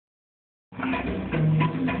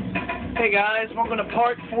Hey guys, welcome to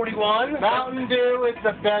part 41. Mountain Dew is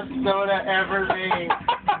the best soda ever made.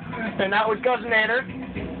 And that was Cousin Eder.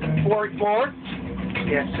 Floor.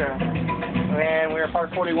 Yes, sir. And we're at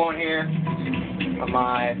part 41 here on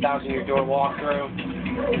my 1,000-year door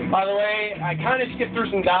walkthrough. By the way, I kind of skipped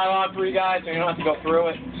through some dialogue for you guys, so you don't have to go through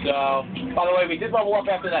it. So, by the way, we did level up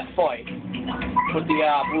after that fight with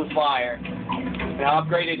the blue fire. And I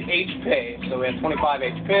upgraded HP, so we have 25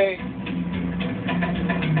 HP.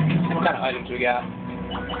 What kind of items we got?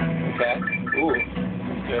 Okay. Ooh,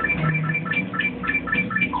 good.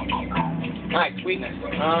 Nice, sweetness.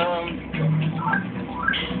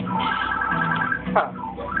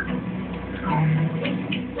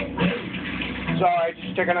 Sorry,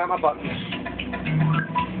 just checking out my buttons.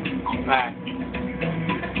 Alright.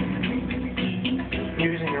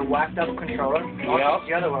 Using your whacked up controller. Yep.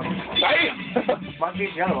 The other one. Bam! Why don't you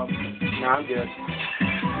use the other one? No, I'm good.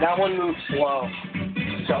 That one moves slow.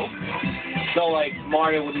 So? So, like,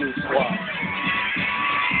 Mario would move slow.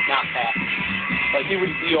 Not fast. Like, he would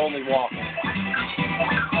be only walking.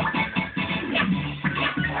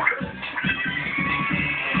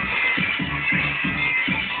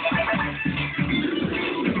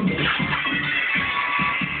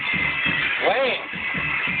 Wham!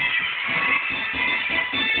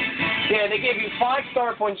 Yeah, they gave you 5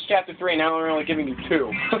 star points in Chapter 3, now they're only giving you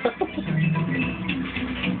 2.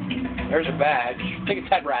 There's a badge. I think it's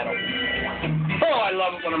head rattle. Oh, I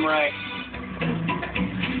love it when I'm right.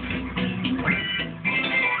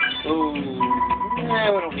 Ooh. We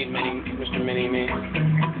don't need Mr. Mini-Me.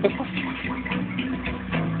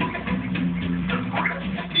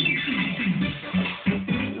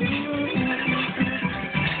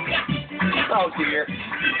 Oh, dear.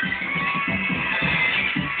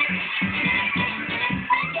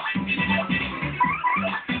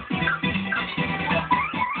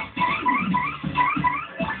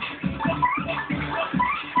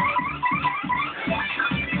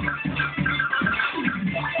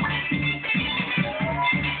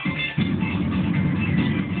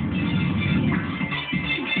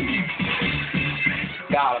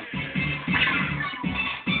 Got him.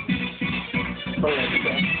 Woo!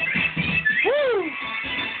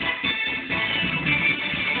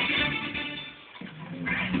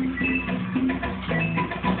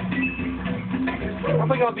 I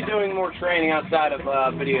think I'll be doing more training outside of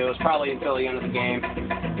videos, probably until the end of the game.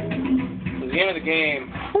 At the end of the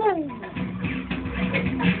game, whoo!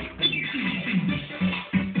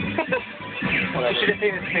 You should have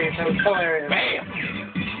seen his face. That was hilarious. Bam!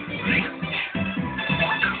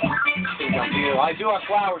 I do have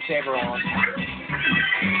Flower Saber on.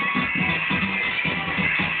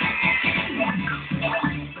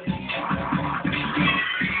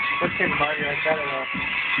 Which kid Mario like that or not?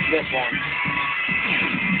 This one.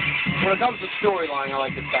 When it comes to storyline, I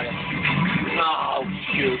like this better. Oh,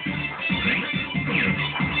 shoot.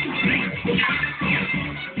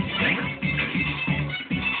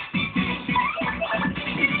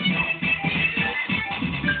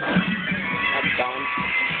 That's done.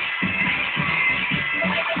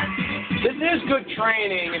 This is good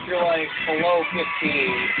training if you're like below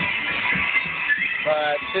 15.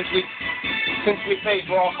 But since I faced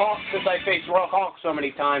Rock Honk so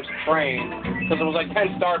many times to train, because it was like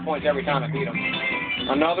 10 star points every time I beat him.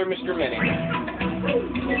 Another Mr. Mini.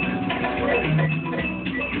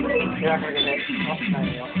 You're not gonna get hit. Oh, no,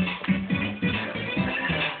 you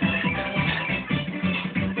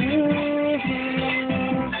don't.